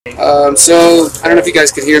So, I don't know if you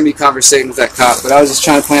guys could hear me conversating with that cop, but I was just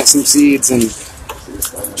trying to plant some seeds and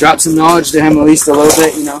drop some knowledge to him at least a little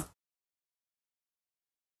bit, you know.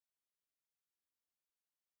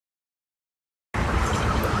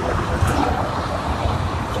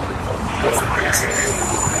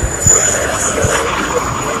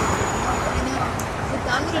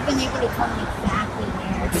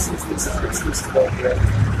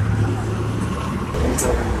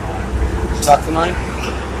 Talk to mine?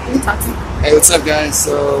 Hey, what's up, guys?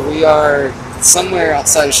 So we are somewhere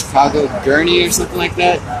outside of Chicago, Gurney or something like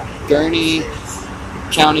that. Gurney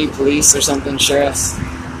County Police or something, sheriffs.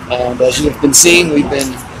 And as you've been seeing, we've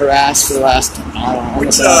been harassed for the last, I don't know,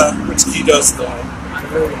 which key does the...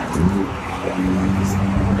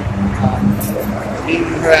 being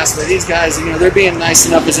harassed by these guys, you know, they're being nice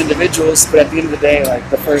enough as individuals, but at the end of the day, like,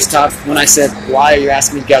 the first top, when I said, why are you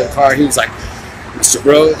asking me to get out of the car, he was like, Mr.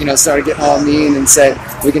 Bro, you know, started getting all mean and said,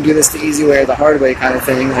 we can do this the easy way or the hard way kind of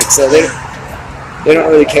thing. Like, so they don't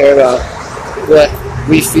really care about what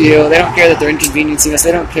we feel. They don't care that they're inconveniencing us.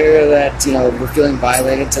 They don't care that, you know, we're feeling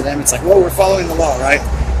violated to them. It's like, well, we're following the law, right?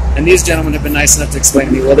 And these gentlemen have been nice enough to explain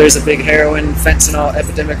to me, well, there's a big heroin, fentanyl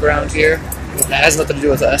epidemic around here. That has nothing to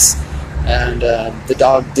do with us. And the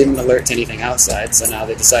dog didn't alert to anything outside, so now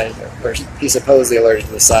they decided, or he supposedly alerted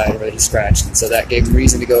to the side where he scratched, and so that gave him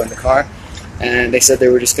reason to go in the car. And they said they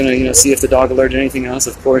were just going to, you know, see if the dog alerted anything else.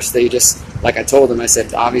 Of course, they just, like I told them, I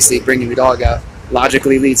said, obviously bringing the dog out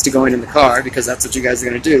logically leads to going in the car because that's what you guys are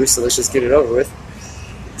going to do, so let's just get it over with.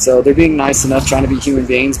 So they're being nice enough, trying to be human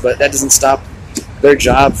beings, but that doesn't stop their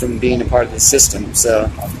job from being a part of the system. So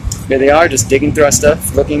here they are, just digging through our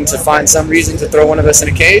stuff, looking to find some reason to throw one of us in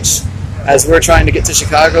a cage, as we're trying to get to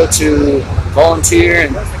Chicago to volunteer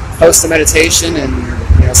and host a meditation and,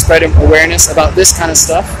 you know, spread awareness about this kind of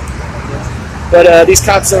stuff. But these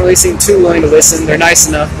cops don't really seem too willing to listen. They're nice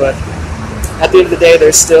enough, but at the end of the day,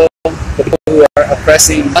 they're still the people who are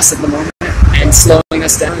oppressing us at the moment and slowing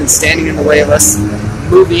us down and standing in the way of us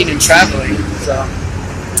moving and traveling. So,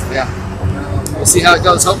 yeah, we'll see how it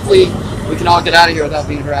goes. Hopefully, we can all get out of here without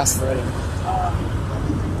being harassed forever.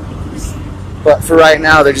 But for right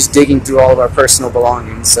now, they're just digging through all of our personal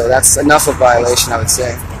belongings, so that's enough of violation, I would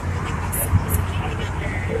say.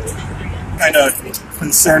 Kind of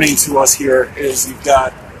concerning to us here is you've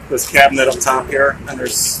got this cabinet up top here, and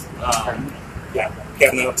there's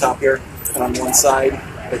cabinet up top here, and on one side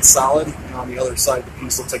it's solid, and on the other side the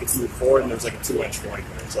piece looks like it's moved forward, and there's like a 2-inch void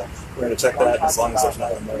there. So we're going to check that. As long as there's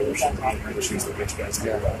nothing there, there shouldn't be any issues that get you guys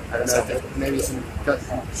here. I don't know, maybe some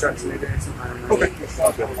construction maybe or something. I don't know.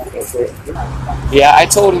 Yeah, I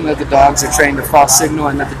told him that the dogs are trained to false signal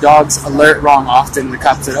and that the dogs alert wrong often. The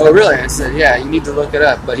cop said, oh really? I said, yeah, you need to look it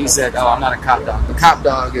up. But he said, oh, I'm not a cop dog. The cop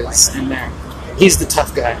dog is in there. He's the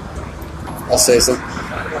tough guy. I'll say so.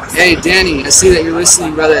 Hey, Danny, I see that you're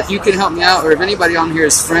listening, brother. If you can help me out, or if anybody on here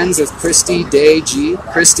is friends with Christy Day G,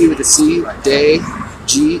 Christy with a C, Day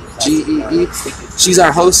G, G-E-E. She's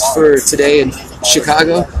our host for today in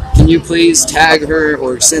Chicago. Can you please tag her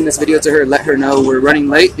or send this video to her, let her know we're running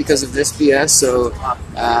late because of this BS, so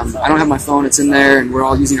I don't have my phone, it's in there, and we're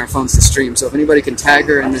all using our phones to stream, so if anybody can tag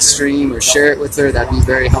her in this stream or share it with her, that'd be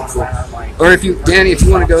very helpful. Or if you, Danny, if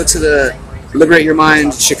you want to go to the Liberate Your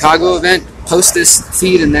Mind Chicago event, post this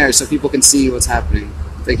feed in there so people can see what's happening.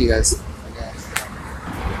 Thank you, guys.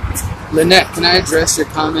 Lynette, can I address your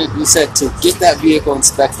comment? You said to get that vehicle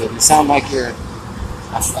inspected. You sound like you're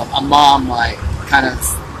a mom, like, kind of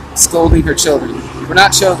scolding her children. We're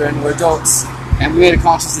not children, we're adults, and we made a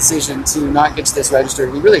conscious decision to not get this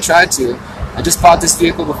registered. We really tried to. I just bought this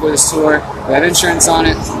vehicle before this tour. We have insurance on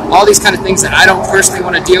it. All these kind of things that I don't personally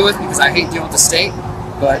want to deal with because I hate dealing with the state.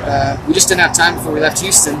 But we just didn't have time before we left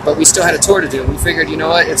Houston, but we still had a tour to do. We figured, you know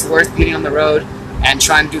what, it's worth getting on the road and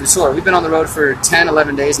trying to do the tour. We've been on the road for 10,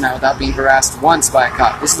 11 days now without being harassed once by a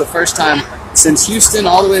cop. This is the first time since Houston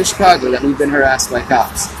all the way to Chicago that we've been harassed by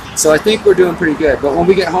cops. So I think we're doing pretty good. But when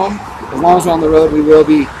we get home, as long as we're on the road, we will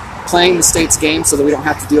be playing the state's game so that we don't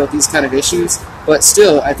have to deal with these kind of issues. But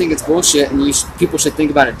still, I think it's bullshit, and people should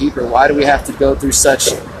think about it deeper. Why do we have to go through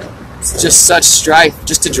such strife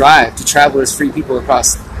just to drive, to travel as free people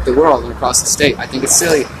across the world and across the state? I think it's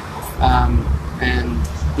silly. And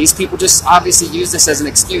these people just obviously use this as an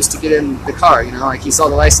excuse to get in the car, you know, like he saw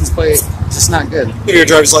the license plate, it's just not good. Get your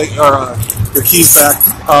driver's license, or your keys back.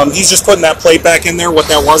 He's just putting that plate back in there. What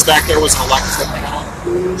that was back there was an electric panel.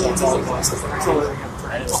 That's all it was.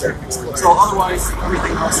 So otherwise,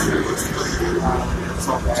 everything else in there looks good.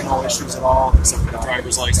 So there's no issues at all, except for the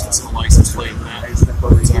driver's license and the license plate and that.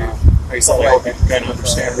 I guess I hope you kind of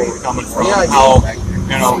understand where we're coming from,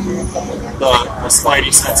 you know, the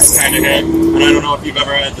spidey senses kind of hit. And I don't know if you've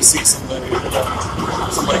ever had to see somebody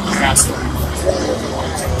pass from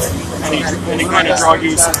any kind of drug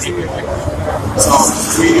use or anything like that. So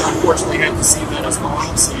we unfortunately had to see that as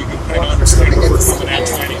well. So you can kind of understand where we're coming at,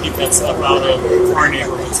 trying to keep that stuff out of our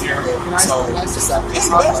neighborhoods here. So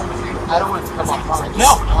I don't want to come off hard.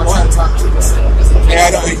 No, I want to talk to you.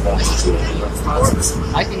 yeah,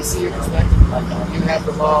 I can see your perspective. Like, you have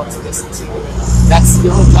the law to listen to. That's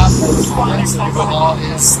your whole job. So the law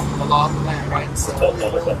is the law of the land, right? So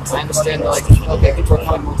I understand, like, okay, people are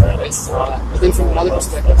coming multiple places and all that. But then from another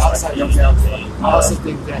perspective, outside of yourself, I also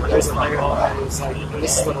think that there's a layer that is like,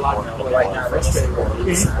 this is what a lot of people are right now frustrated with.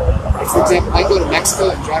 Like, for example, I go to Mexico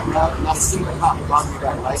and drive around, and not a single cop will bother me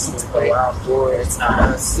about a license plate or this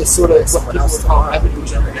sort of what people would call revenue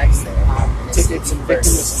generating tickets and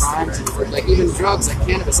victimless crimes, and like even drugs like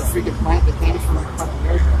cannabis, a freaking plant that came from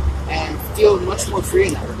America, and feel much more free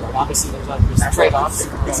in that regard. Obviously, there's trade-offs, you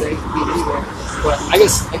could say, it could be anywhere, but I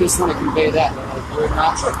just want to convey that like, we're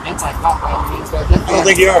not anti-cop by any means, but I don't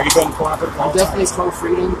think you are. You've been cooperative. I'm definitely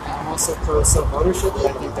pro-freedom, and I'm also pro-self-ownership.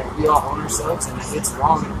 I think that we all own ourselves, and it's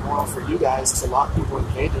wrong and immoral for you guys to lock people in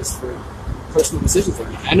cages for personal decisions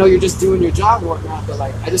making. I know you're just doing your job and whatnot, but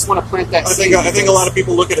like I just want to plant that seed. I think a lot of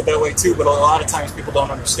people look at it that way too, but a lot of times people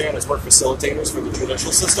don't understand is we're facilitators for the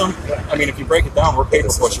judicial system. I mean, if you break it down, we're paper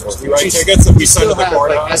pushers. We write tickets and we send to the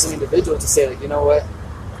court. Like, as an individual, to say like, you know what,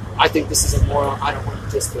 I think this is immoral. I don't want to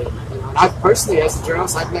participate. You know, and I've personally, as a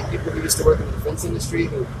journalist, I've met people who used to work in the defense industry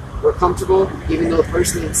who were comfortable, even though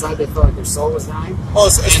personally inside they felt like their soul was dying. Well,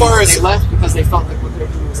 as far as they left because they felt like what they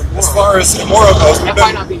were doing was immoral. As far as immoral goes,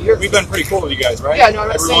 we've been pretty cool with you guys, right? Yeah, no,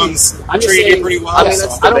 everyone's treated you pretty well. I mean,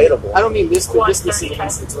 that's debatable. I don't mean this for dismissing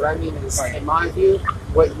instance. What I mean is, in my view,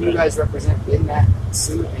 what you guys represent in that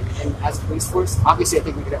suit and as a police force, obviously I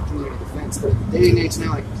think we could have community defense, but in the day and age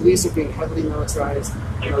now, like police are being heavily militarized.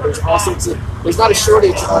 You know, there's all sorts of, there's not a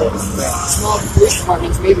shortage of small police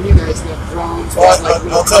departments. Maybe you guys have drones. Well,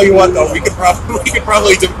 I'll tell you what though, we could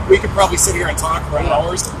probably sit here and talk for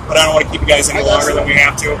hours, but I don't want to keep you guys any longer than we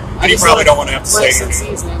have to. And you probably don't want to have to stay here.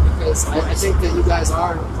 Because I think that you guys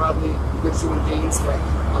are probably good human beings, but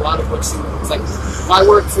a lot of what it's like, if I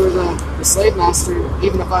work for the slave master,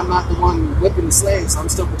 even if I'm not the one whipping the slaves, I'm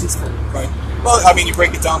still participating. Right. Well, I mean, you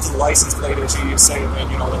break it down to the license plate issue, you say that,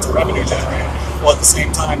 you know, it's a revenue generator. Well, at the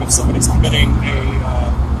same time, if somebody's committing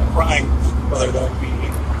a crime, whether that be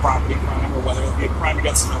a property crime or whether it be a crime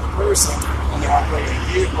against another person, and they're operating a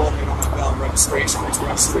vehicle and they don't have valid registration, it's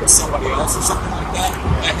registered to somebody else or something like that,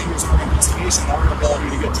 I think there's more investigation, more ability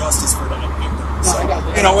to get justice for that victim. So,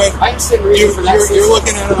 you know, you're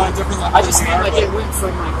looking at it on a different level. I just feel like it went from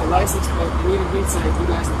like the license plate, and even beats like you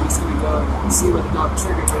guys would just gonna go and see where the dog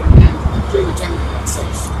triggered it, and then trigger that. So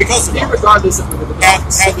because of regardless of whether the dog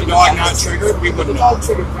had the dog not triggered, we wouldn't know. The dog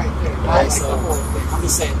triggered right there. Right? So, like the whole thing. I'm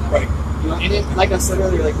just saying that. Right. You know, and it, like I said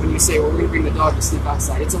earlier, like when you say, well, we're going to bring the dog to sleep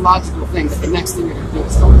outside, it's a logical thing that the next thing you're going to do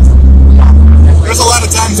is go inside. There's a lot of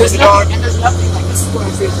times with the dog. And there's nothing, like this is what I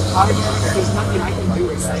say, there's nothing I can do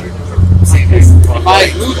inside. If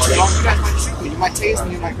I lose you, you guys might shoot me, you might tase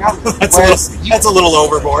me, you might grab me. That's a little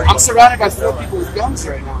overboard. I'm surrounded by 4 people with guns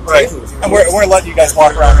right now. Right. And we're letting you guys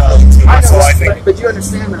walk around too. So I think. But you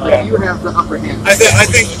understand that like, you have the upper hand. I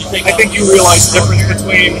think you realize the difference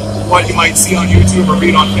between what you might see on YouTube or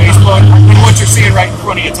read on Facebook and what you're seeing right in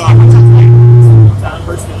front of you talking. I'm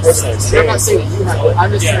not saying that you have it.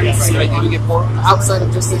 I'm just trying to say that you get more outside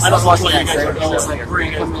of just this. I don't want you guys like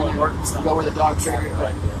bring come in and go where the dog triggered.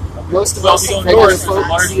 But most of us, like us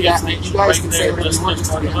folks, see that. Like, you guys can say whatever you want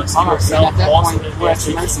just to be honest. And at that point, we're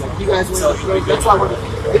actually nice. You guys, that's why we're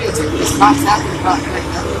videotaping. Because cops have been caught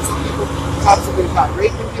evidence of people. Cops have been caught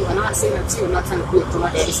raping people. And I'm not saying that too. I'm not trying to be a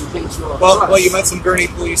collector just in case you're all well, you met some Gurney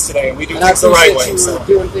police today, and we do things the right way. So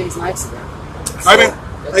doing things nice again. All right,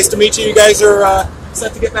 man. Nice to meet you. You guys are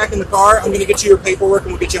set to get back in the car. I'm going to get you your paperwork,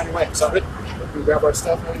 and we'll get you on your way. Sound good? Can we grab our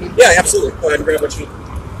stuff? Yeah, absolutely. Go ahead and grab what you need.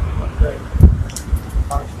 Okay.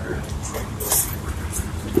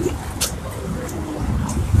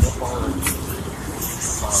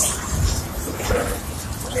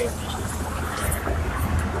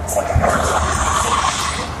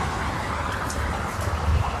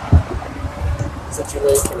 Do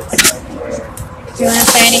you want to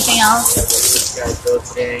say anything else?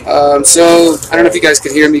 So I don't know if you guys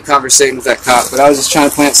could hear me conversating with that cop, but I was just trying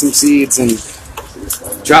to plant some seeds and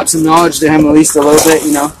drop some knowledge to him at least a little bit.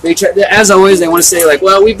 You know, as always, they want to say like,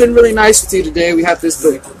 "Well, we've been really nice with you today. We have this."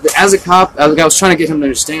 But as a cop, I was trying to get him to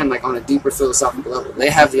understand, like on a deeper philosophical level, they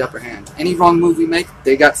have the upper hand. Any wrong move we make,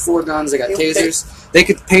 they got 4 guns, they got tasers. They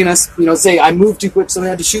could paint us, you know, say I moved too quick,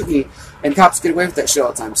 somebody had to shoot me. And cops get away with that shit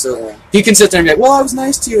all the time. So he can sit there and be like, well, I was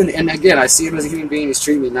nice to you. And again, I see him as a human being. He's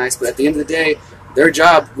treating me nice. But at the end of the day, their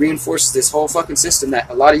job reinforces this whole fucking system that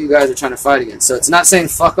a lot of you guys are trying to fight against. So it's not saying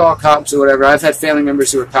fuck all cops or whatever. I've had family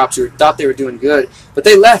members who were cops who thought they were doing good, but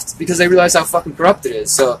they left because they realized how fucking corrupt it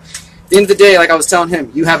is. So at the end of the day, like I was telling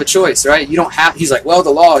him, you have a choice, right? You don't have, he's like, well,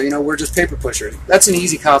 the law, you know, we're just paper pushers. That's an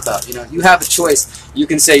easy cop-out, you know. You have a choice. You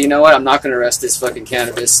can say, you know what, I'm not going to arrest this fucking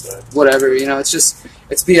cannabis, whatever, you know. It's just,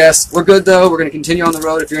 it's BS. We're good, though. We're going to continue on the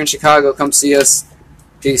road. If you're in Chicago, come see us.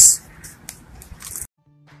 Peace.